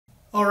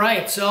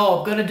Alright, so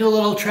I'm going to do a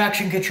little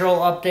traction control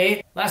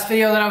update. Last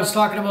video that I was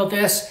talking about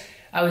this,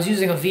 I was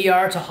using a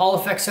VR to Hall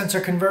effect sensor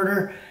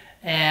converter,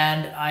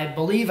 and I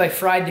believe I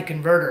fried the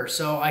converter.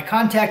 So I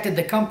contacted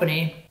the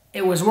company.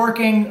 It was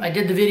working. I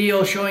did the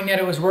video showing that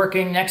it was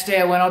working. Next day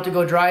I went out to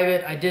go drive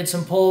it. I did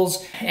some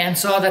pulls and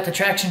saw that the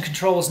traction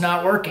control was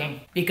not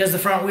working because the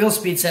front wheel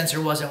speed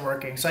sensor wasn't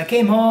working. So I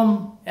came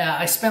home.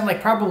 I spent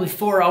like probably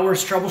 4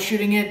 hours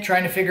troubleshooting it,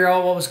 trying to figure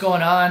out what was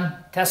going on,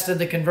 tested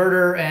the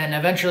converter, and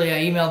eventually I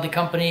emailed the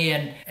company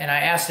and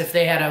I asked if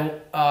they had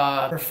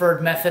a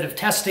preferred method of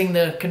testing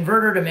the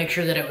converter to make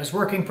sure that it was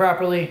working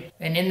properly.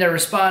 And in their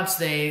response,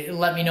 they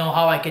let me know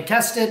how I could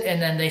test it,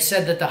 and then they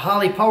said that the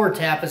Holley power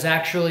tap is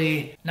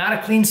actually not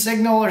a clean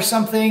signal or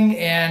something,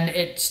 and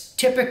it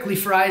typically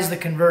fries the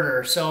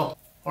converter,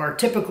 or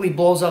typically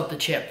blows out the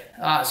chip.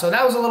 So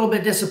that was a little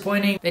bit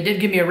disappointing. They did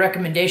give me a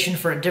recommendation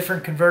for a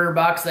different converter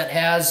box that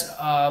has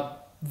a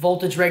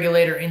voltage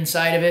regulator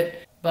inside of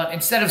it. But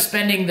instead of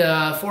spending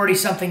the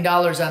 40-something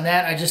dollars on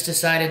that, I just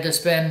decided to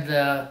spend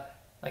the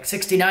like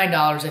 $69,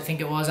 I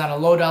think it was, on a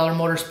Lowdoller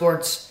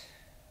Motorsports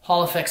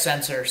Hall effect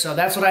sensor. So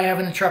that's what I have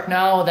in the truck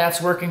now.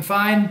 That's working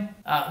fine.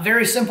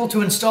 Very simple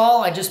to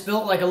install. I just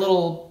built like a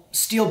little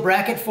steel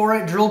bracket for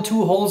it, drilled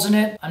 2 holes in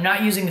it. I'm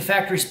not using the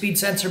factory speed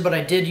sensor, but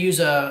I did use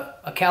a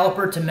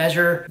caliper to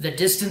measure the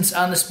distance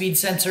on the speed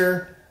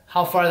sensor,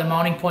 how far the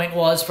mounting point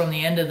was from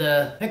the end of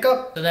the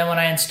pickup. So then when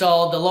I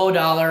installed the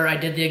Lowdoller, I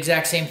did the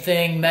exact same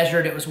thing,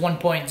 measured. It was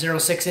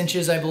 1.06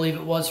 inches, I believe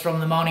it was,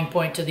 from the mounting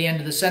point to the end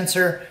of the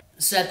sensor.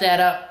 Set that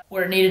up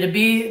where it needed to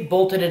be,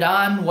 bolted it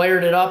on,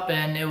 wired it up,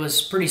 and it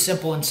was pretty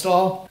simple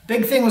install.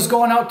 Big thing was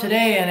going out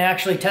today and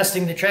actually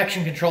testing the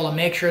traction control to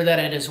make sure that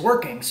it is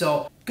working.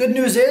 So good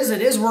news is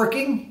it is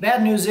working.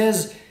 Bad news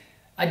is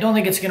I don't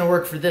think it's going to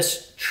work for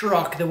this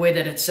truck the way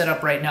that it's set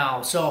up right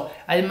now. So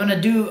I'm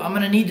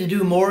gonna need to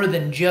do more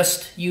than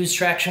just use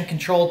traction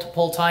control to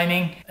pull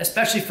timing,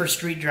 especially for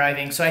street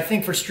driving. So I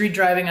think for street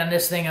driving on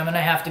this thing, I'm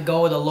gonna have to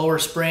go with a lower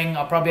spring.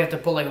 I'll probably have to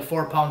put like a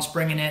 4-pound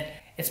spring in it.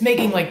 It's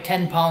making like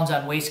 10 pounds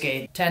on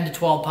wastegate, 10 to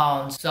 12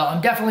 pounds. So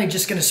I'm definitely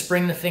just gonna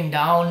spring the thing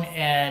down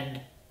and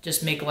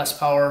just make less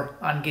power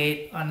on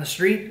gate on the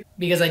street,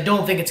 because I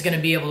don't think it's gonna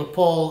be able to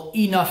pull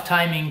enough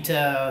timing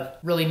to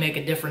really make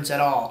a difference at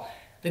all.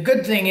 The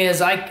good thing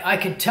is I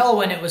could tell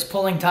when it was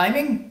pulling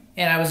timing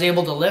and I was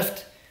able to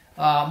lift,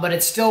 but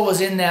it still was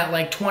in that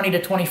like 20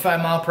 to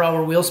 25 mile per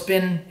hour wheel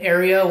spin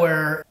area,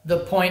 where the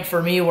point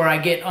for me where I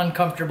get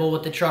uncomfortable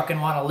with the truck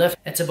and want to lift,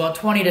 it's about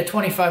 20 to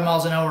 25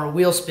 miles an hour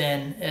wheel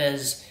spin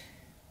is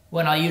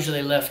when I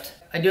usually lift.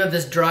 I do have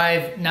this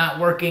drive not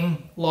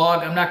working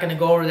log. I'm not going to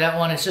go over that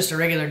one. It's just a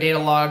regular data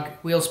log.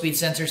 Wheel speed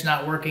sensor's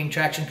not working.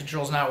 Traction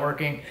control's not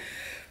working.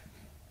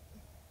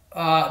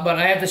 But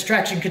I have this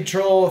traction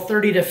control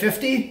 30 to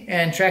 50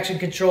 and traction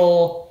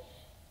control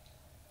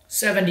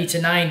 70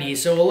 to 90.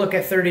 So we'll look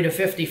at 30 to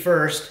 50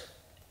 first.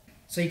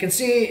 So you can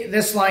see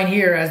this line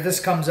here as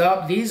this comes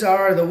up. These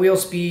are the wheel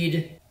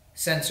speed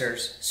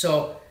sensors.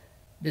 So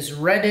this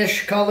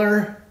reddish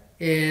color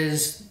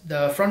is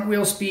the front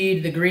wheel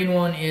speed. The green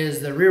one is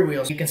the rear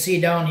wheel. You can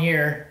see down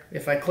here,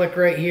 if I click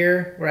right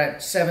here, we're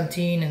at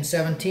 17 and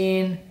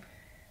 17.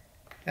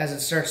 As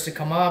it starts to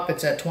come up,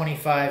 it's at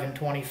 25 and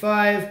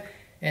 25.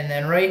 And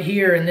then right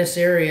here in this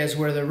area is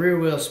where the rear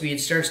wheel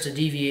speed starts to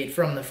deviate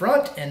from the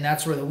front, and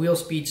that's where the wheel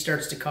speed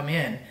starts to come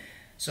in.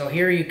 So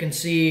here you can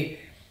see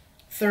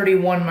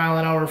 31 mile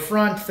an hour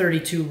front,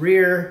 32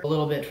 rear, a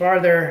little bit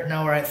farther.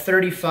 Now we're at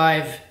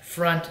 35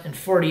 front and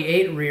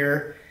 48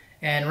 rear.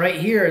 And right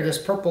here, this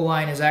purple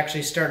line is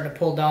actually starting to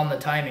pull down the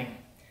timing.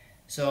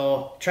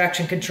 So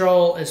traction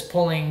control is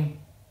pulling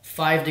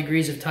 5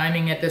 degrees of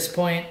timing at this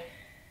point.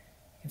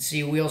 You can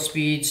see wheel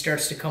speed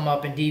starts to come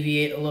up and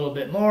deviate a little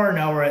bit more.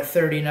 Now we're at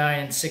 39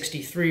 and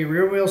 63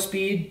 rear wheel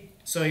speed.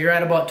 So you're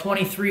at about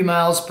 23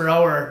 miles per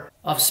hour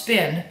of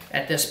spin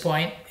at this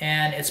point,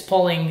 and it's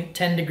pulling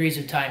 10 degrees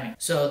of timing.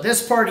 So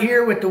this part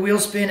here with the wheel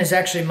spin is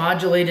actually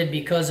modulated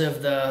because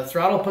of the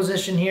throttle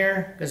position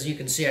here, because you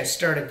can see I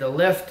started to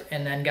lift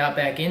and then got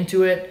back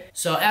into it.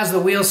 So as the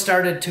wheels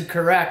started to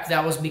correct,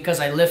 that was because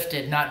I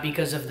lifted, not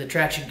because of the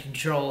traction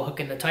control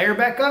hooking the tire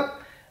back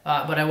up,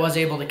 but I was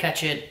able to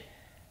catch it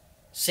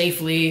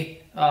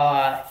safely.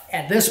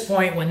 At this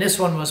point, when this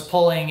one was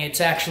pulling,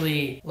 it's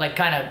actually like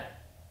kind of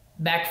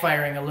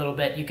backfiring a little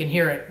bit. You can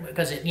hear it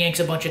because it yanks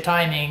a bunch of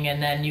timing,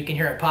 and then you can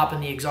hear it pop in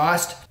the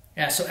exhaust.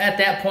 Yeah, so at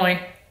that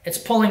point, it's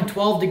pulling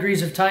 12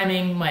 degrees of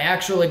timing. My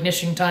actual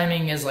ignition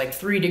timing is like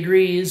 3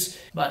 degrees,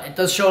 but it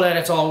does show that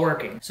it's all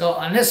working. So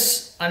on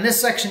this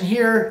section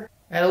here,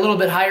 at a little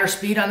bit higher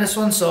speed on this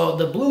one, so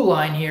the blue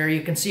line here,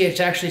 you can see it's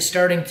actually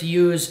starting to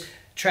use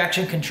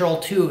traction control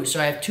 2.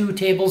 So I have 2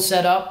 tables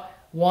set up.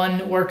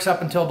 One works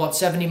up until about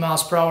 70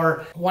 miles per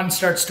hour. One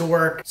starts to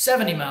work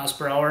 70 miles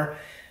per hour.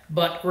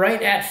 But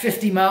right at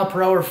 50 mile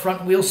per hour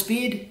front wheel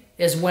speed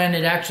is when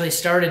it actually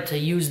started to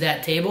use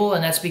that table,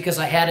 and that's because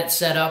I had it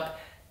set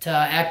up to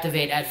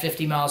activate at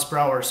 50 miles per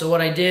hour. So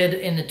what I did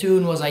in the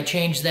tune was I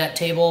changed that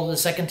table, the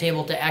second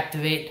table, to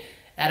activate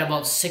at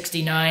about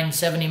 69,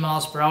 70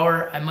 miles per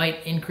hour. I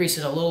might increase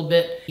it a little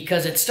bit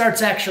because it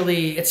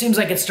seems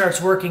like it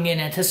starts working in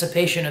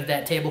anticipation of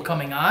that table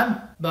coming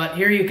on. But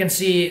here you can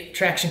see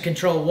traction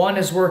control 1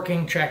 is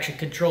working, traction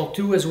control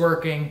 2 is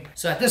working.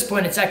 So at this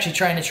point, it's actually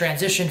trying to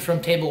transition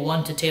from table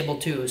 1 to table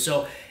 2.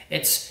 So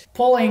it's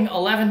pulling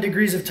 11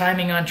 degrees of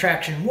timing on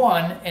traction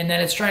 1, and then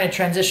it's trying to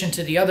transition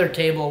to the other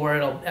table where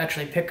it'll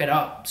actually pick it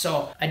up.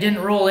 So I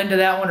didn't roll into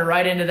that one or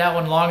ride into that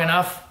one long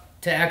enough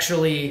to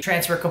actually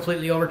transfer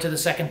completely over to the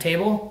second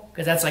table,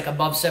 because that's like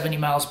above 70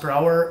 miles per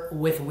hour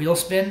with wheel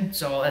spin,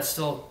 so that's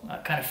still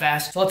kind of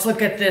fast. So let's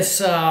look at this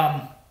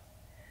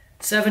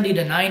 70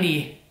 to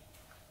 90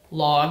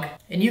 log,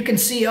 and you can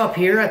see up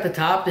here at the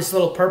top, this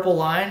little purple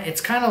line,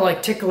 it's kind of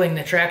like tickling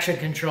the traction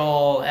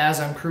control as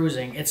I'm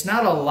cruising. It's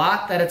not a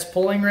lot that it's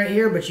pulling right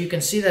here, but you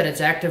can see that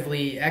it's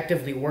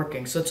actively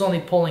working. So it's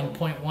only pulling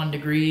 0.1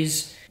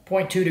 degrees,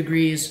 0.2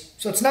 degrees.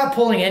 So it's not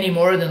pulling any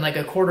more than like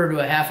a quarter to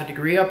a half a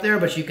degree up there,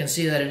 but you can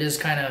see that it is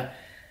kind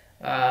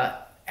of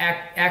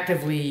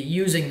actively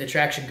using the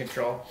traction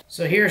control.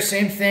 So here,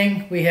 same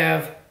thing. We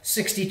have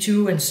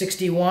 62 and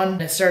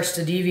 61. It starts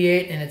to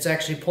deviate and it's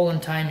actually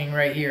pulling timing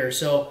right here.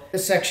 So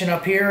this section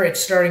up here, it's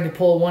starting to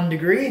pull 1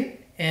 degree,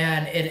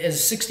 and it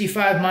is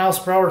 65 miles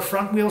per hour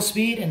front wheel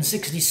speed and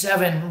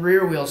 67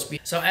 rear wheel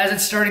speed. So as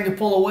it's starting to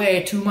pull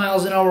away, 2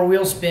 miles an hour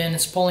wheel spin,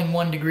 it's pulling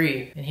 1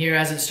 degree. And here,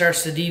 as it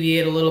starts to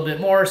deviate a little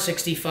bit more,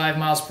 65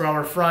 miles per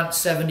hour front,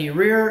 70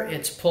 rear,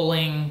 it's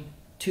pulling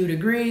 2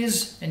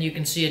 degrees, and you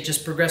can see it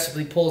just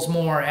progressively pulls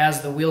more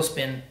as the wheel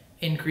spin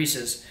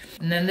increases.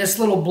 And then this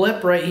little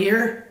blip right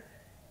here,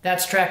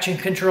 that's traction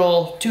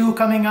control 2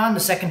 coming on, the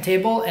second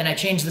table, and I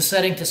changed the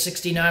setting to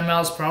 69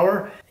 miles per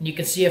hour. And you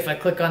can see if I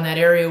click on that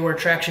area where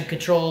traction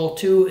control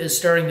 2 is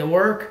starting to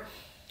work,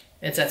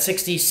 it's at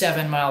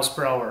 67 miles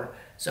per hour.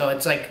 So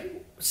it's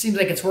like, seems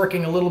like it's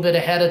working a little bit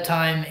ahead of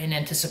time in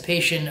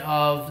anticipation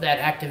of that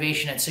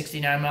activation at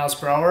 69 miles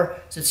per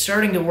hour. So it's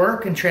starting to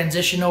work and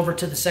transition over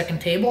to the second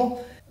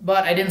table,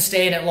 but I didn't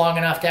stay in it long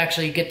enough to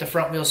actually get the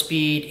front wheel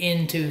speed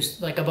into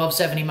like above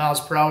 70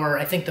 miles per hour.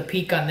 I think the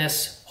peak on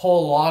this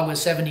whole log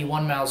was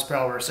 71 miles per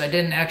hour. So I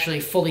didn't actually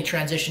fully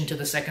transition to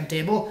the second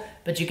table,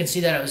 but you can see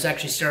that it was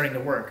actually starting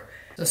to work.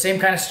 So same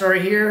kind of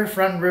story here.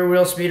 Front and rear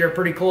wheel speed are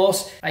pretty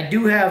close. I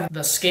do have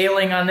the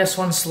scaling on this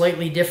one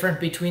slightly different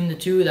between the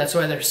two. That's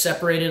why they're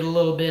separated a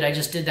little bit. I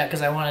just did that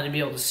because I wanted to be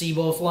able to see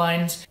both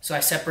lines. So I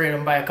separated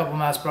them by a couple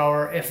miles per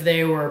hour. If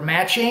they were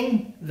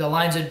matching, the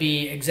lines would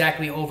be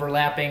exactly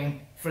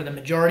overlapping for the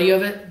majority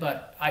of it,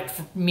 but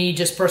for me,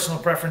 just personal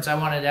preference, I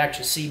wanted to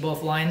actually see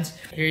both lines.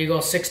 Here you go,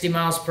 60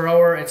 miles per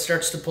hour. It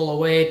starts to pull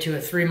away to a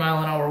 3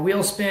 mile an hour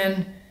wheel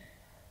spin.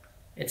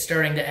 It's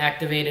starting to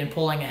activate and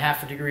pulling a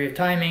half a degree of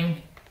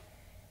timing.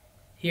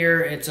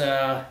 Here it's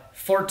a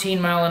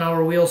 14 mile an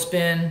hour wheel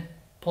spin,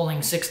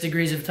 pulling 6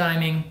 degrees of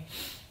timing.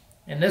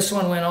 And this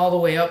one went all the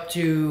way up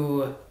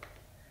to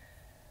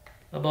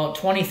about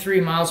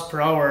 23 miles per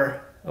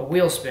hour of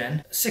wheel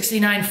spin.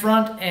 69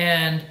 front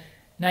and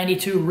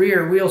 92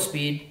 rear wheel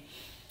speed,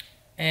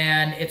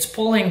 and it's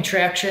pulling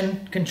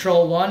traction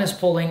control 1 is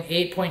pulling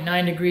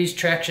 8.9 degrees,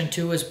 traction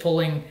 2 is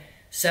pulling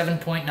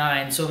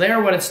 7.9. So there,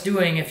 what it's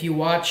doing, if you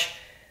watch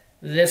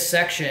this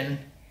section,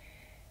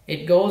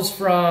 it goes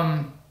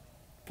from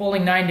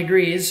pulling 9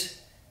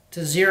 degrees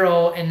to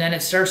 0, and then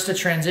it starts to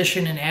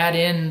transition and add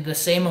in the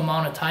same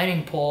amount of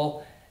timing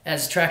pull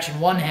as traction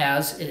 1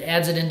 has. It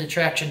adds it into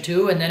traction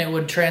 2, and then it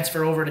would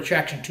transfer over to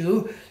traction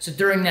 2. So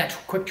during that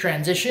quick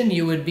transition,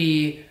 you would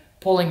be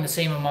pulling the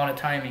same amount of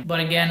timing.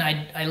 But again,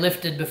 I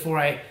lifted before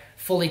I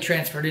fully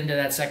transferred into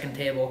that second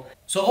table.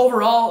 So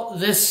overall,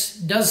 this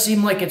does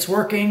seem like it's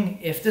working.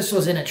 If this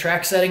was in a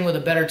track setting with a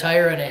better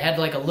tire and it had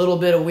like a little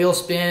bit of wheel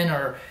spin,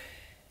 or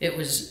it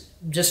was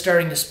just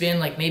starting to spin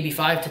like maybe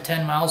 5 to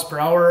 10 miles per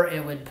hour,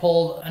 it would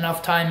pull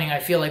enough timing, I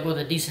feel like, with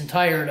a decent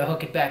tire to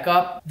hook it back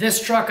up. This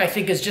truck, I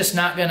think, is just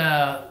not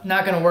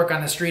gonna work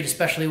on the street,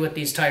 especially with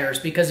these tires,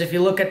 because if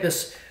you look at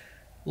this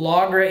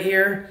log right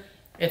here,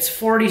 it's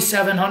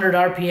 4,700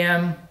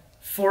 RPM,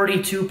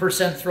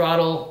 42%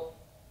 throttle,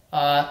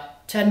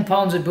 10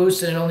 pounds of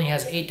boost, and it only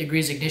has 8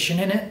 degrees ignition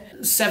in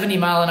it. 70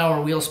 mile an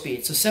hour wheel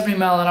speed. So 70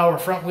 mile an hour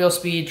front wheel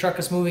speed, truck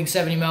is moving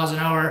 70 miles an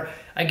hour.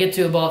 I get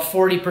to about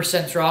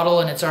 40% throttle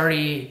and it's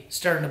already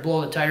starting to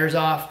blow the tires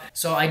off.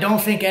 So I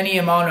don't think any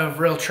amount of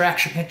real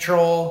traction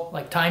control,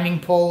 like timing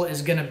pull,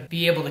 is gonna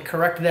be able to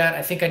correct that.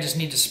 I think I just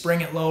need to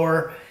spring it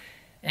lower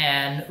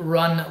and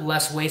run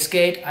less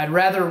wastegate. I'd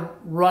rather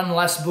run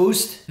less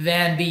boost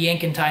than be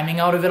yanking timing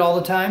out of it all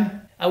the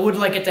time. I would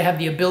like it to have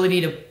the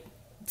ability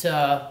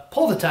to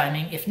pull the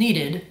timing if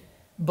needed,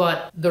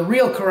 but the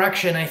real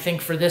correction, I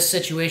think, for this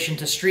situation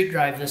to street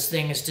drive this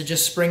thing is to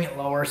just spring it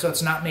lower so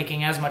it's not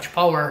making as much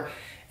power,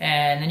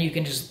 and then you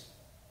can just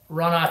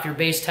run off your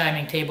base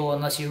timing table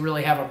unless you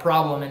really have a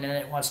problem and then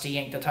it wants to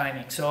yank the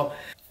timing. So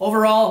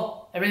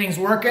overall, everything's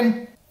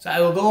working. So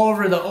I will go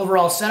over the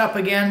overall setup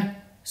again.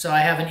 So I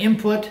have an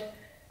input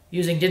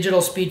using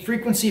digital speed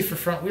frequency for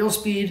front wheel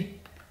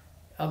speed.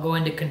 I'll go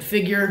into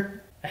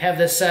configure. I have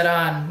this set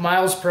on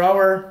miles per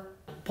hour.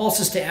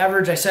 Pulses to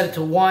average, I set it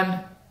to 1.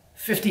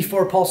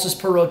 54 pulses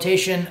per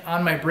rotation.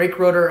 On my brake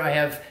rotor, I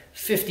have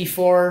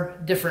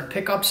 54 different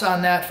pickups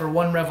on that for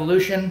 1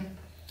 revolution.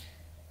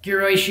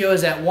 Gear ratio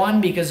is at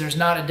 1 because there's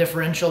not a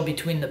differential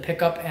between the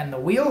pickup and the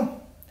wheel.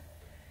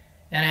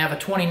 And I have a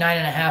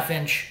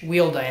 29.5-inch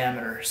wheel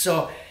diameter.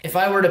 So if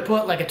I were to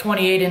put like a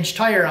 28-inch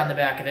tire on the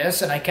back of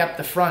this and I kept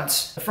the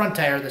front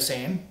tire the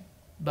same,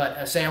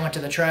 but say I went to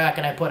the track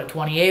and I put a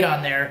 28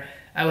 on there,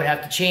 I would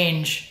have to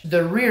change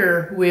the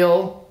rear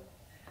wheel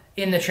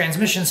in the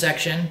transmission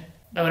section.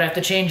 I would have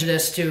to change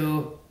this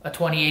to a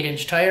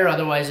 28-inch tire,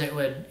 otherwise it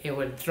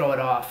would throw it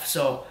off.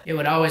 So it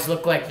would always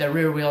look like the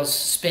rear wheel's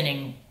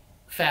spinning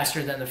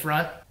faster than the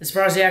front. As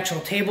far as the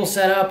actual table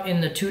setup, in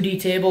the 2D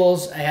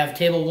tables, I have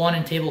table 1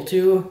 and table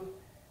 2.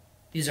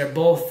 These are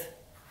both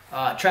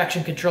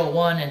traction control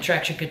 1 and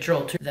traction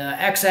control 2. The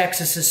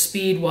x-axis is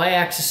speed,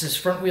 y-axis is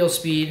front wheel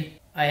speed.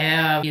 I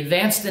have the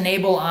advanced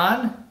enable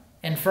on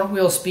and front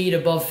wheel speed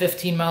above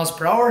 15 miles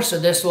per hour, so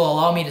this will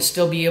allow me to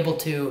still be able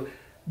to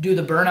do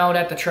the burnout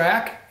at the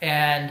track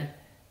and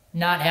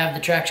not have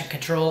the traction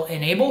control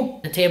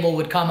enable. The table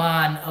would come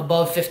on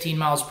above 15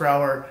 miles per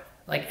hour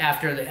like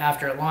after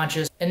it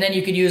launches. And then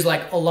you could use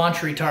like a launch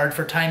retard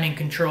for timing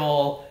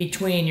control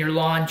between your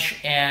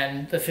launch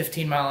and the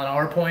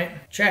 15-mile-an-hour point.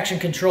 Traction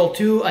control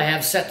 2 I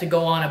have set to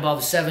go on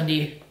above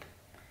 70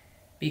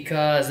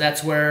 because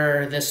that's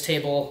where this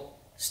table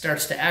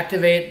starts to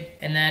activate.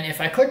 And then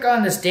if I click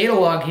on this data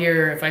log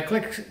here, if I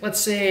click, let's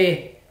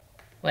say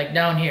like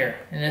down here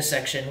in this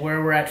section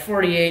where we're at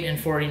 48 and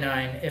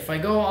 49, if I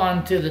go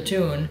on to the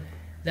tune,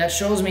 that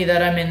shows me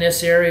that I'm in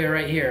this area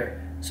right here.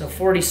 So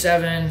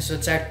 47, so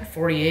it's at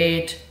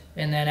 48,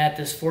 and then at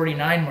this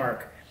 49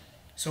 mark.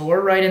 So we're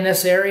right in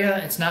this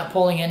area, it's not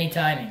pulling any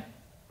timing.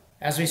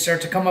 As we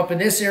start to come up in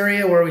this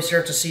area where we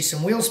start to see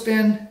some wheel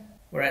spin,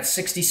 we're at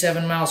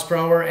 67 miles per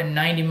hour and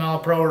 90 mile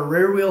per hour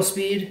rear wheel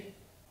speed.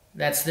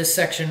 That's this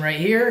section right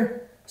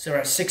here. So we're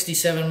at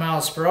 67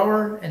 miles per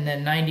hour and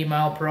then 90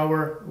 mile per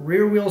hour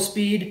rear wheel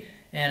speed,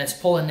 and it's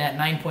pulling that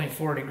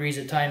 9.4 degrees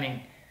of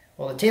timing.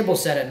 Well, the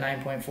table's set at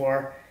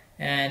 9.4.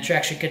 And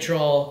traction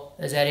control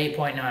is at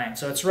 8.9.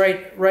 So it's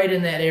right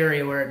in that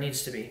area where it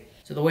needs to be.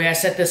 So the way I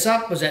set this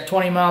up was at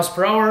 20 miles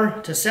per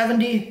hour to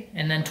 70,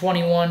 and then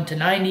 21 to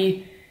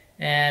 90,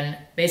 and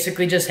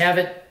basically just have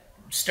it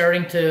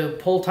starting to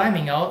pull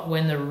timing out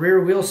when the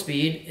rear wheel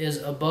speed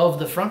is above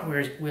the front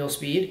wheel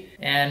speed.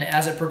 And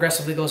as it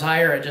progressively goes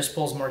higher, it just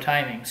pulls more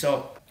timing.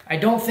 So I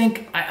don't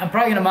think, I'm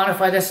probably gonna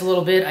modify this a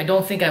little bit. I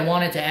don't think I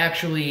want it to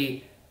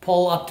actually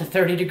pull up to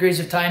 30 degrees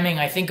of timing.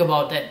 I think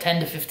about that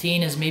 10 to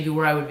 15 is maybe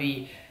where I would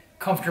be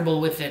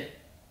comfortable with it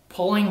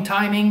pulling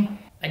timing.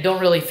 I don't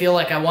really feel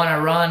like I want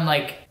to run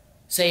like,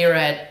 say you're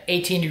at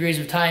 18 degrees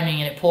of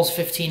timing and it pulls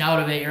 15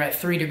 out of it, you're at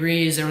 3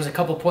 degrees. There was a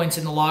couple points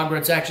in the log where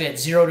it's actually at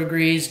 0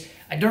 degrees.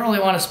 I don't really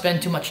want to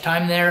spend too much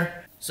time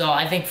there. So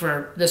I think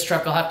for this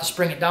truck I'll have to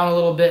spring it down a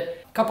little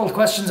bit. A couple of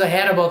questions I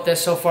had about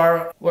this so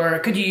far were,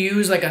 could you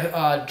use like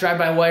a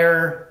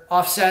drive-by-wire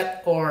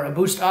offset or a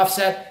boost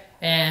offset?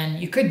 And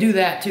you could do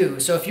that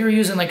too. So if you're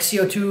using like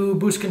CO2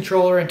 boost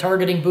controller and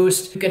targeting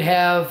boost, you could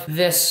have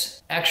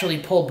this actually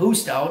pull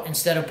boost out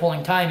instead of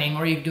pulling timing,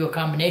 or you could do a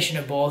combination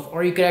of both,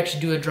 or you could actually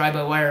do a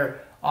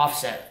drive-by-wire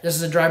offset. This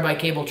is a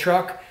drive-by-cable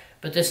truck,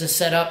 but this is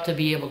set up to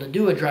be able to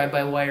do a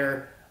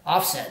drive-by-wire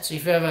offset. So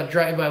if you have a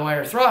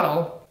drive-by-wire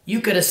throttle,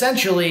 you could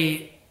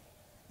essentially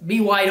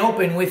be wide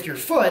open with your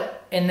foot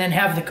and then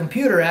have the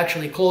computer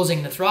actually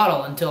closing the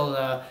throttle until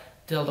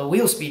the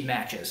wheel speed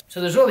matches.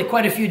 So there's really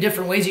quite a few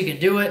different ways you could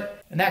do it,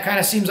 and that kind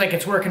of seems like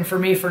it's working for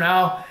me for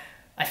now.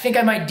 I think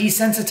I might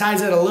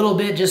desensitize it a little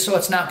bit just so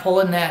it's not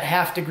pulling that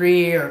half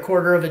degree or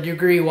 1/4 of a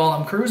degree while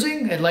I'm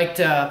cruising. I'd like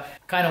to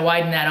kind of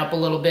widen that up a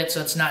little bit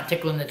so it's not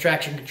tickling the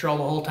traction control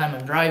the whole time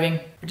I'm driving.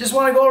 I just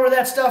want to go over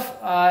that stuff.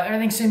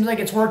 Everything seems like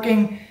it's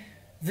working.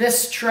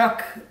 This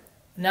truck,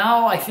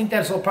 now I think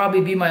this will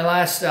probably be my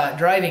last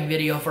driving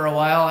video for a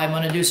while. I'm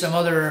going to do some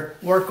other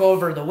work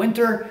over the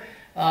winter.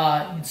 You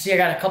can see I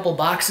got a couple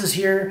boxes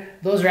here.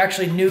 Those are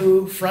actually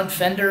new front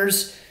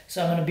fenders,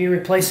 so I'm going to be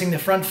replacing the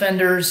front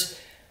fenders.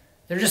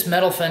 They're just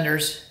metal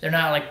fenders. They're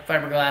not like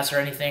fiberglass or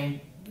anything.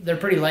 They're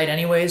pretty light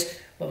anyways,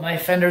 but my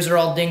fenders are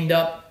all dinged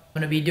up.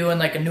 I'm going to be doing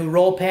like a new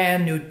roll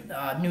pan, new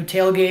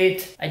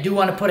tailgate. I do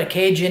want to put a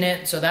cage in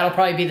it, so that'll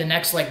probably be the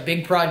next like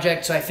big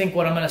project. So I think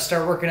what I'm going to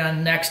start working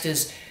on next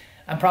is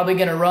I'm probably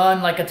going to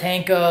run like a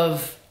tank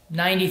of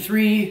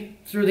 93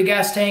 through the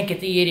gas tank,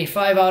 get the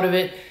E85 out of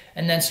it,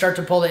 and then start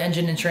to pull the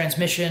engine and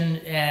transmission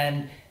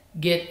and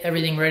get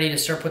everything ready to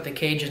start put the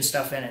cage and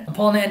stuff in it. I'm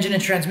pulling the engine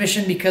and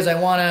transmission because I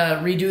want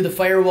to redo the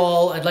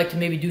firewall. I'd like to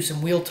maybe do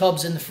some wheel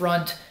tubs in the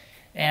front,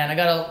 and I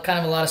got kind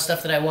of a lot of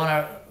stuff that I want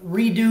to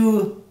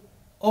redo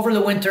over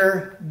the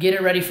winter, get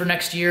it ready for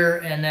next year,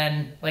 and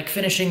then like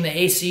finishing the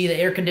AC, the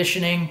air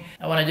conditioning.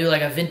 I want to do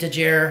like a vintage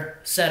air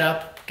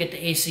setup, get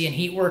the AC and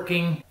heat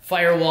working,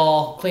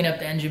 firewall, clean up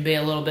the engine bay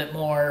a little bit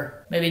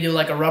more, maybe do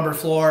like a rubber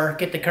floor,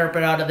 get the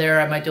carpet out of there.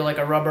 I might do like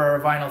a rubber or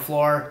vinyl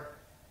floor.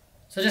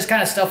 So just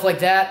kind of stuff like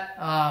that.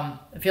 I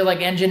feel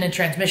like engine and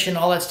transmission,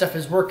 all that stuff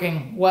is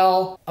working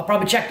well. I'll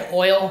probably check the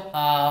oil.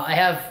 I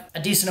have a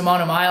decent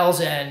amount of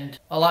miles and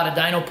a lot of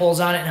dyno pulls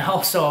on it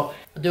now, so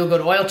I'll do a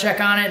good oil check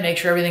on it, make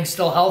sure everything's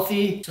still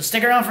healthy. So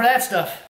stick around for that stuff.